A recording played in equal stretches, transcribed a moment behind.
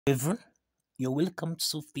Everyone, you're welcome to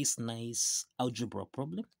solve this nice algebra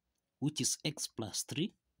problem, which is x plus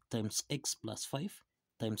 3 times x plus 5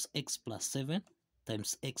 times x plus 7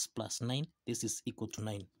 times x plus 9. This is equal to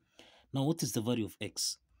 9. Now, what is the value of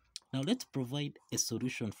x? Now, let's provide a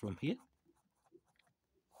solution from here.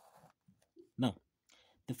 Now,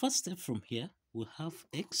 the first step from here, we'll have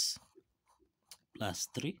x plus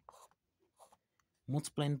 3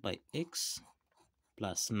 multiplied by x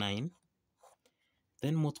plus 9,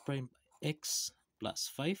 then multiplied by x plus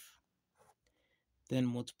 5, then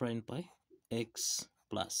multiplied by x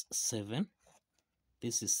plus 7.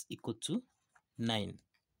 This is equal to 9.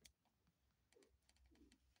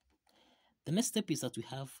 The next step is that we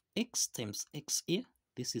have x times x here.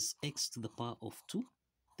 This is x to the power of 2.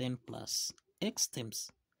 Then plus x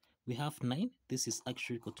times, we have 9. This is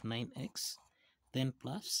actually equal to 9x. Then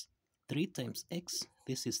plus 3 times x.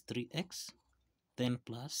 This is 3x. Then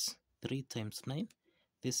plus 3 times 9.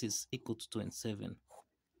 This is equal to 27.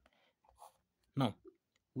 Now,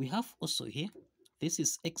 we have also here, this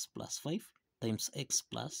is x plus 5 times x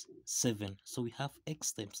plus 7. So we have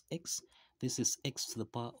x times x. This is x to the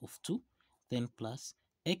power of 2. Then plus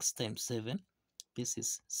x times 7. This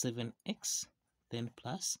is 7x. Then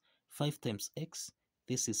plus 5 times x.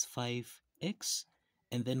 This is 5x.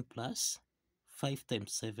 And then plus 5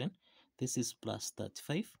 times 7. This is plus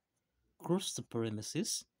 35. Cross the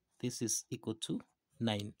parentheses. This is equal to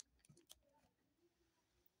 9.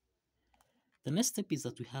 The next step is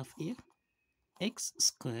that we have here x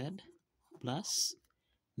squared plus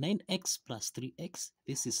 9x plus 3x.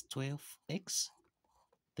 This is 12x.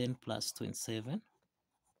 Then plus 27.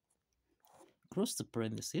 Cross the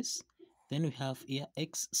parentheses. Then we have here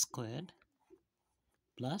x squared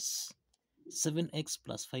plus 7x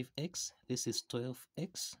plus 5x. This is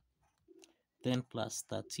 12x. Then plus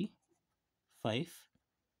 35.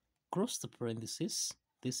 Cross the parentheses.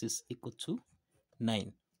 This is equal to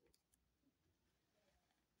 9.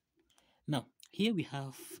 Now, here we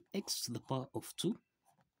have x to the power of 2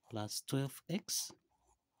 plus 12x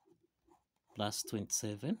plus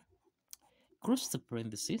 27. Cross the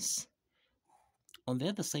parentheses. On the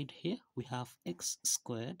other side here, we have x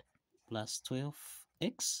squared plus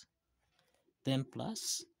 12x. Then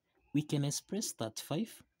plus, we can express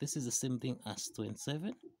 35. This is the same thing as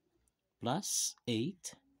 27 plus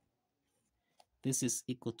 8. This is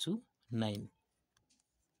equal to 9.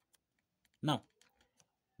 Now,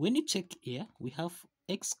 when you check here, we have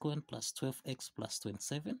x squared plus 12x plus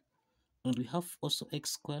 27. And we have also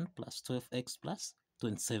x squared plus 12x plus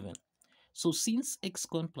 27. So since x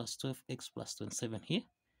squared plus 12x plus 27 here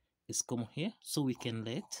is common here, so we can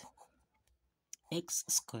let x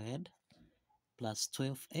squared plus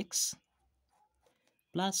 12x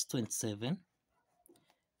plus 27,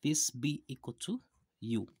 this be equal to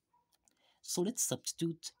u. So let's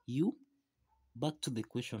substitute u back to the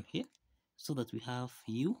equation here, so that we have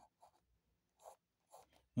u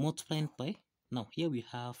multiplied by, now here we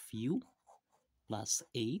have u plus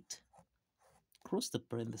 8, cross the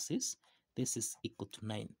parentheses, this is equal to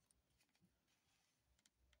 9.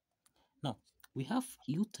 Now, we have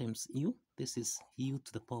u times u, this is u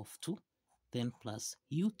to the power of 2, then plus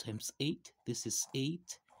u times 8, this is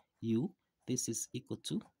 8u, this is equal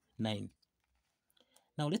to 9.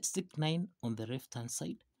 Now, let's take 9 on the left-hand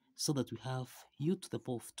side, so that we have u to the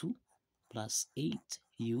power of 2 plus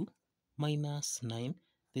 8u minus 9,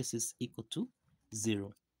 this is equal to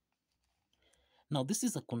 0. Now, this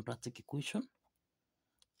is a quadratic equation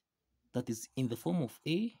that is in the form of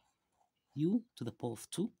a u to the power of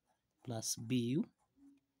 2 plus bu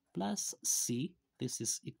plus c, this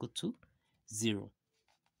is equal to 0.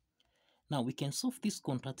 Now, we can solve this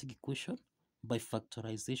quadratic equation by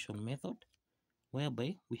factorization method,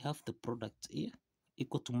 whereby we have the product here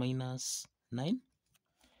equal to minus 9.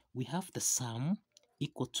 We have the sum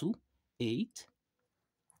equal to 8.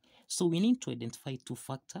 So we need to identify two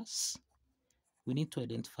factors. We need to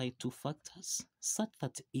identify two factors such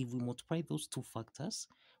that if we multiply those two factors,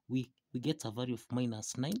 we get a value of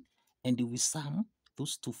minus 9. And if we sum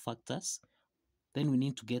those two factors, then we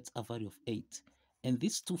need to get a value of 8. And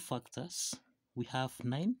these two factors, we have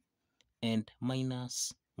 9 and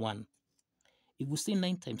minus 1. If we say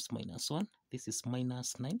 9 times minus 1, this is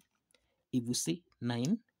minus 9. If we say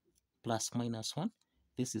 9 plus minus 1,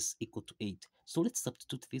 this is equal to 8. So let's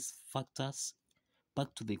substitute these factors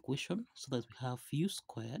back to the equation, so that we have u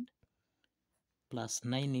squared plus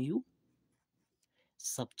 9u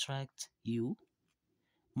subtract u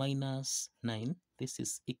minus 9, this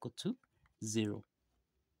is equal to 0.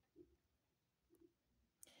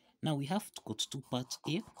 Now we have to go to two parts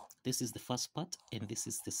here. This is the first part and this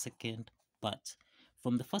is the second part.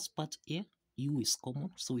 From the first part here, u is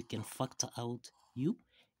common, so we can factor out u.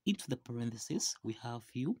 Into the parentheses, we have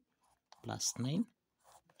u plus 9,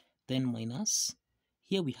 then minus.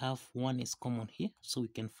 Here we have 1 is common here, so we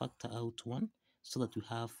can factor out 1, so that we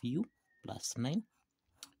have u plus 9.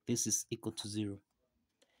 This is equal to 0.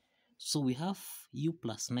 So we have u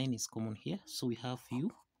plus 9 is common here, so we have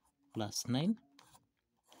u plus 9.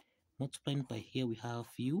 Multiplied by here, we have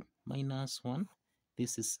u minus 1.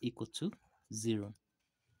 This is equal to 0.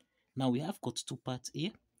 Now we have got two parts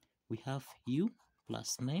here. We have u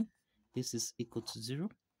plus 9. This is equal to 0.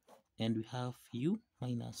 And we have u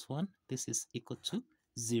minus 1. This is equal to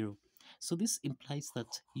 0. So this implies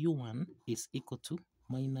that u1 is equal to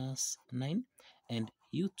minus 9 and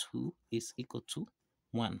u2 is equal to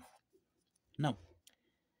 1. Now,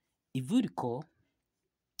 if you recall,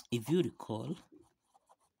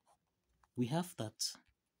 we have that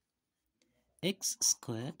x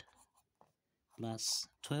squared plus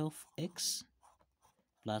 12x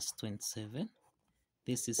plus 27,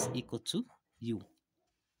 this is equal to u.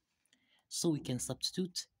 So we can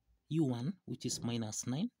substitute u1, which is minus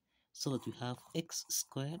 9, so that we have x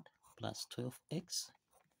squared plus 12x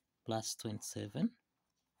plus 27.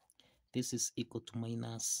 This is equal to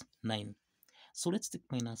minus 9. So let's take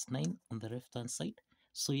minus 9 on the left hand side.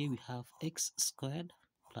 So here we have x squared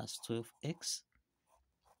plus 12x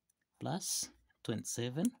plus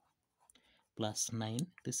 27 plus 9.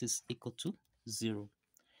 This is equal to 0.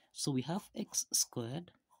 So we have x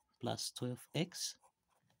squared plus 12x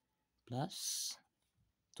plus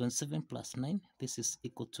 27 plus 9. This is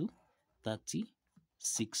equal to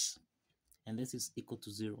 36. And this is equal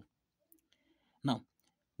to 0. Now,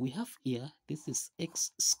 we have here, this is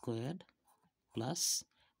x squared plus,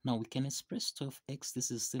 now we can express 12x, this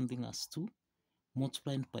is the same thing as 2,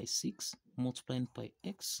 multiplied by 6, multiplied by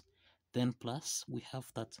x, then plus, we have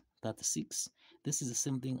that 36. This is the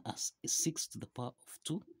same thing as 6 to the power of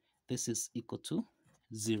 2. This is equal to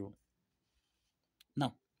 0.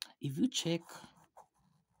 Now, if you check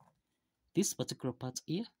this particular part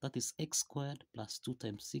here, that is x squared plus 2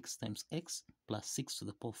 times 6 times x plus 6 to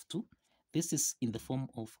the power of 2. This is in the form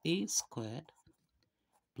of a squared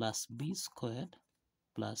plus b squared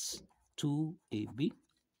plus 2ab,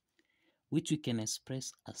 which we can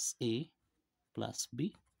express as a plus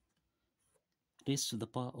b raised to the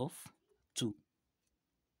power of 2.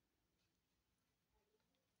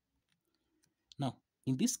 Now,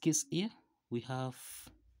 in this case here, we have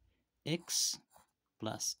x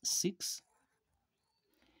plus 6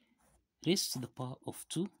 raised to the power of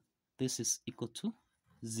 2. This is equal to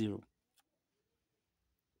 0.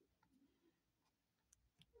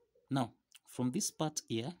 Now, from this part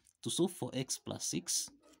here, to solve for x plus 6,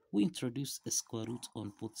 we introduce a square root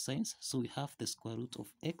on both sides. So we have the square root of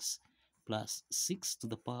x plus 6 to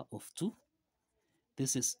the power of 2.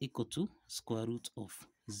 This is equal to square root of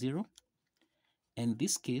 0. In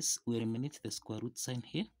this case, we eliminate the square root sign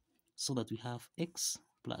here, so that we have x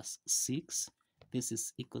plus 6. This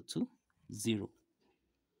is equal to 0.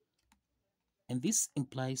 And this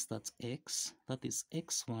implies that x, that is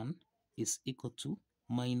x1, is equal to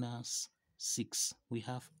minus 6. We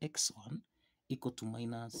have x1 equal to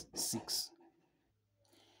minus 6.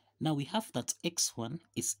 Now we have that x1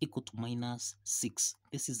 is equal to minus 6.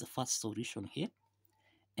 This is the first solution here.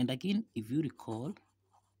 And again, if you recall,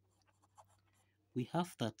 we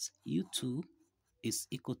have that u2 is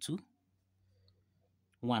equal to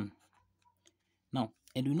 1. Now,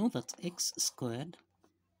 and we know that x squared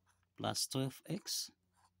plus 12x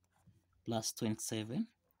plus 27,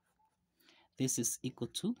 this is equal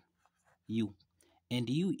to u. And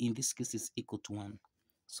u in this case is equal to 1.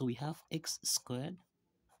 So we have x squared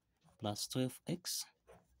plus 12x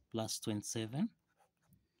plus 27.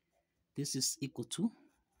 This is equal to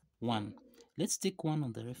 1. Let's take 1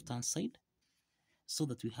 on the left hand side, so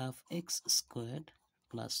that we have x squared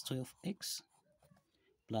plus 12x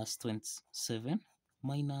plus 27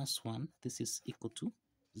 minus 1. This is equal to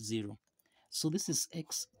 0. So this is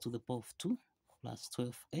x to the power of 2 plus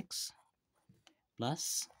 12x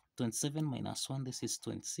plus 27 minus 1. This is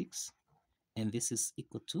 26. And this is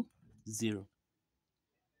equal to 0.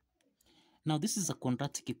 Now this is a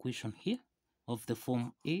quadratic equation here of the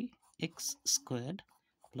form ax squared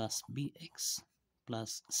plus bx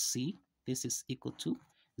plus c. This is equal to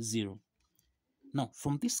 0. Now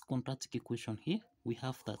from this quadratic equation here, we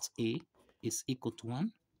have that a is equal to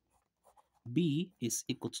 1, b is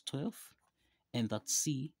equal to 12, and that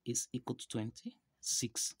c is equal to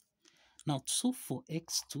 26. Now to solve for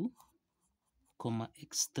x2,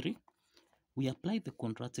 x3, we apply the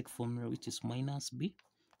quadratic formula, which is minus b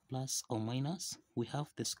plus or minus, we have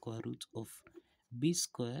the square root of b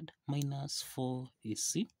squared minus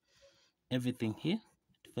 4ac everything here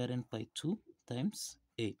divided by 2 times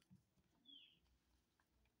a.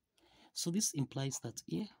 So this implies that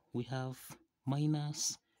here we have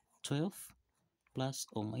minus 12 plus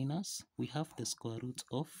or minus, we have the square root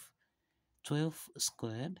of 12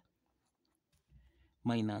 squared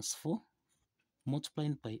minus 4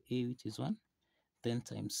 multiplied by a, which is 1, then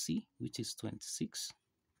times c, which is 26,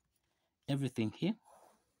 everything here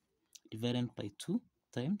divided by 2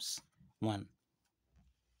 times 1.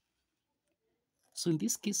 So in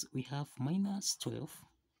this case, we have minus 12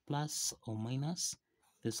 plus or minus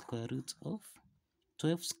the square root of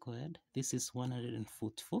 12 squared, this is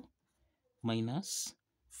 144, minus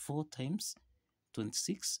 4 times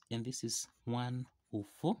 26, and this is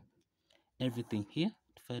 104, everything here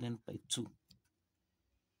divided by 2.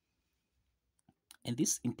 And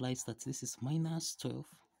this implies that this is minus 12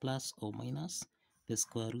 plus or minus the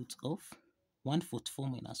square root of 144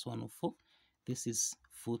 minus 104, this is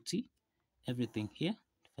 40, everything here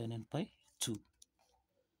divided by 2.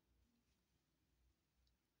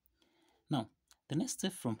 Now, the next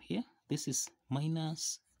step from here, this is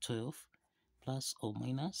minus 12 plus or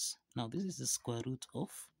minus, now this is the square root of,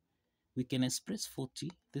 we can express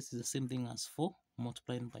 40, this is the same thing as 4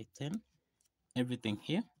 multiplied by 10, everything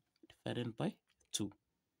here divided by 2.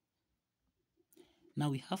 Now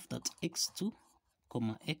we have that x2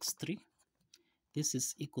 comma x3, this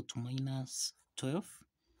is equal to minus 12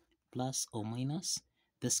 plus or minus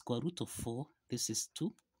the square root of 4, this is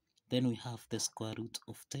 2, then we have the square root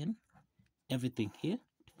of 10, everything here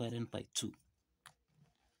divided by 2.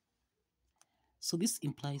 So this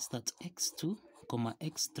implies that x2 comma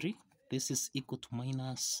x3, this is equal to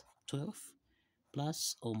minus 12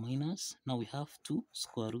 plus or minus, now we have 2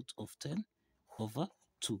 square root of 10 over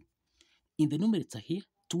 2. In the numerator here,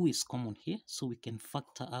 2 is common here, so we can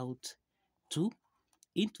factor out 2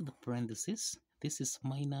 into the parentheses. This is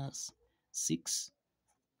minus 6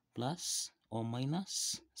 plus or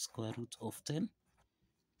minus square root of 10,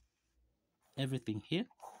 everything here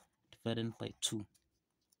divided by 2.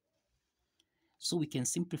 So we can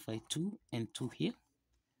simplify 2 and 2 here,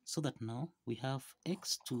 so that now we have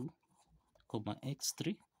x2 comma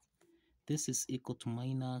x3, this is equal to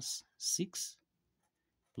minus 6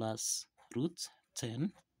 plus root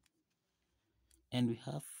 10, and we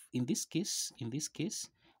have in this case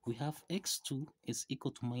we have x2 is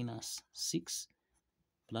equal to minus 6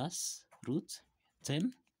 plus root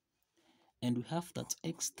 10, and we have that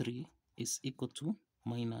x3 is equal to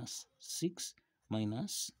minus 6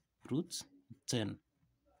 minus root 10.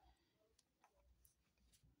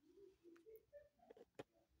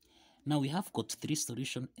 Now we have got 3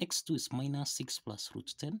 solutions. X2 is minus 6 plus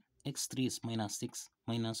root 10, x3 is minus 6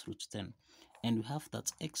 minus root 10, and we have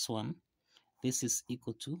that x1, this is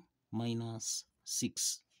equal to minus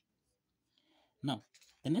 6. Now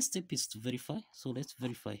the next step is to verify, so let's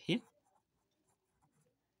verify here.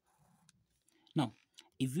 Now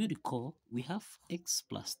if you recall, we have x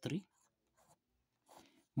plus 3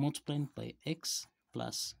 multiplied by x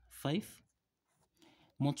plus 5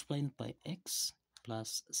 multiplied by x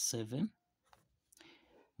plus 7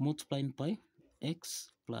 multiplied by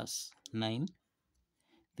x plus 9.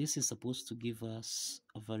 This is supposed to give us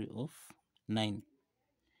a value of 9.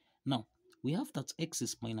 Now we have that x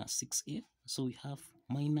is minus 6 here, so we have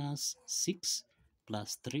minus 6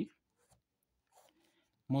 plus 3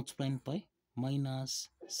 multiplied by minus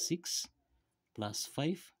 6 plus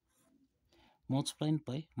 5 multiplied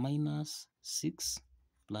by minus 6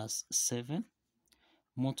 plus 7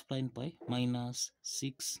 multiplied by minus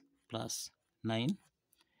 6 plus 9.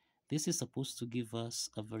 This is supposed to give us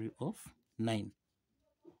a value of 9.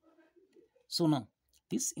 So now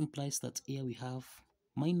this implies that here we have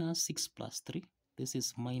minus 6 plus 3, this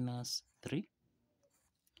is minus 3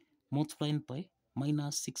 multiplied by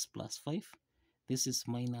minus 6 plus 5, this is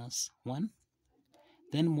minus 1,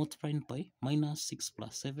 then multiplied by minus 6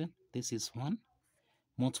 plus 7, this is 1,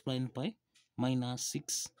 multiplied by minus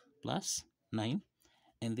 6 plus 9,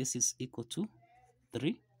 and this is equal to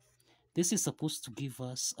 3. This is supposed to give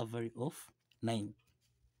us a value of 9.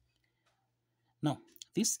 Now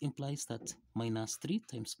this implies that minus 3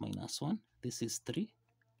 times minus 1, this is 3,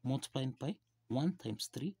 multiplied by 1 times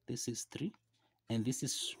 3, this is 3, and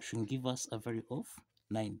this should give us a value of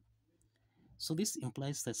 9. So this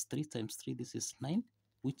implies that 3 times 3, this is 9,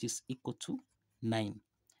 which is equal to 9.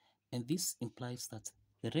 And this implies that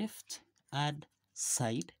the left hand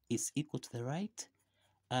side is equal to the right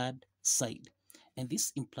hand side. And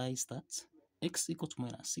this implies that x equal to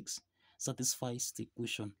minus 6 satisfies the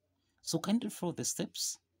equation. So kindly follow the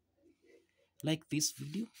steps, like this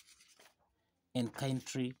video, and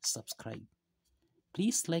kindly subscribe.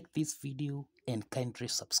 Please like this video and kindly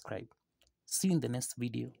subscribe. See you in the next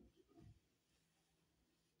video.